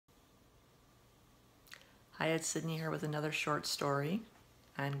Hi, it's Sydney here with another short story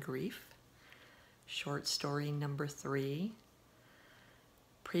on grief. Short story number 3.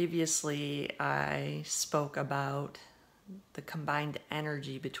 Previously, I spoke about the combined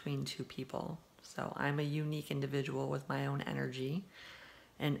energy between two people. So I'm a unique individual with my own energy,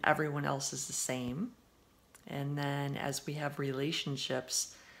 and everyone else is the same. And then as we have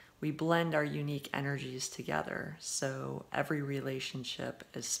relationships, we blend our unique energies together. So every relationship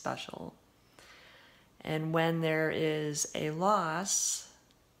is special. And when there is a loss,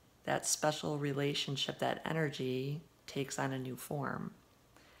 that special relationship, that energy takes on a new form.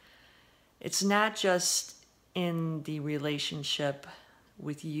 It's not just in the relationship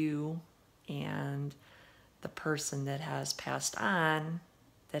with you and the person that has passed on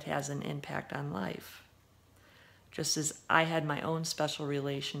that has an impact on life. Just as I had my own special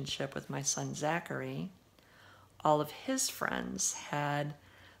relationship with my son Zachary, all of his friends had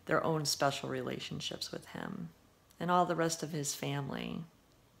their own special relationships with him, and all the rest of his family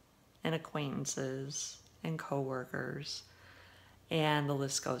and acquaintances and coworkers, and the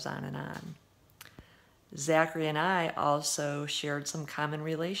list goes on and on. Zachary and I also shared some common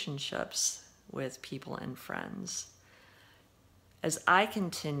relationships with people and friends. As I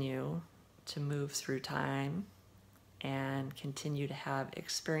continue to move through time and continue to have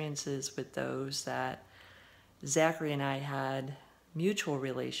experiences with those that Zachary and I had mutual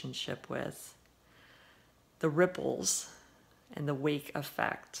relationship with, the ripples and the wake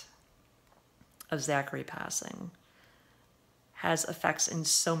effect of Zachary passing has effects in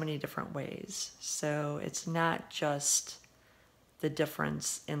so many different ways. So it's not just the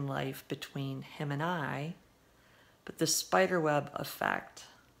difference in life between him and I, but the spiderweb effect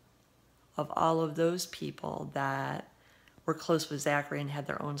of all of those people that were close with Zachary and had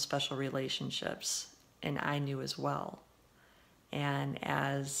their own special relationships, and I knew as well. And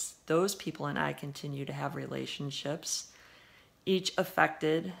as those people and I continue to have relationships, each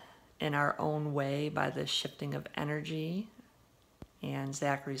affected in our own way by the shifting of energy and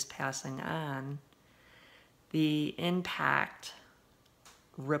Zachary's passing on, the impact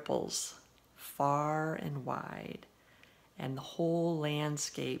ripples far and wide, and the whole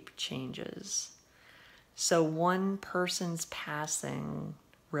landscape changes. So one person's passing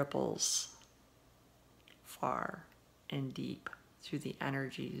ripples far and deep through the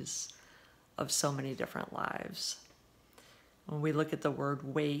energies of so many different lives. When we look at the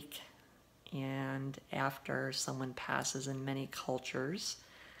word wake, and after someone passes in many cultures,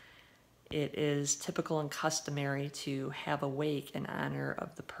 it is typical and customary to have a wake in honor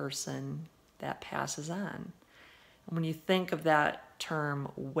of the person that passes on. And when you think of that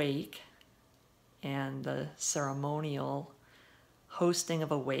term wake and the ceremonial hosting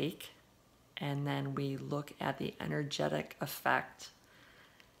of a wake, and then we look at the energetic effect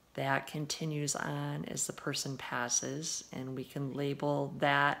that continues on as the person passes, and we can label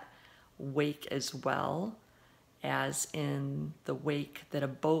that wake as well as in the wake that a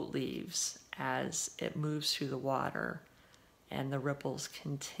boat leaves as it moves through the water and the ripples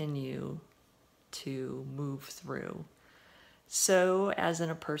continue to move through. So as in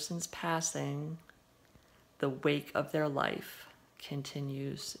a person's passing, the wake of their life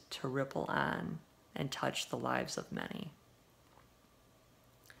continues to ripple on and touch the lives of many.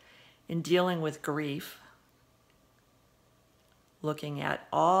 In dealing with grief, looking at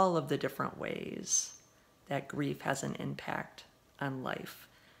all of the different ways that grief has an impact on life,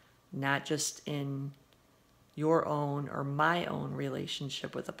 not just in your own or my own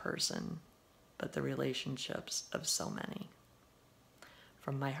relationship with a person, but the relationships of so many.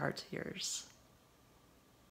 From my heart to yours.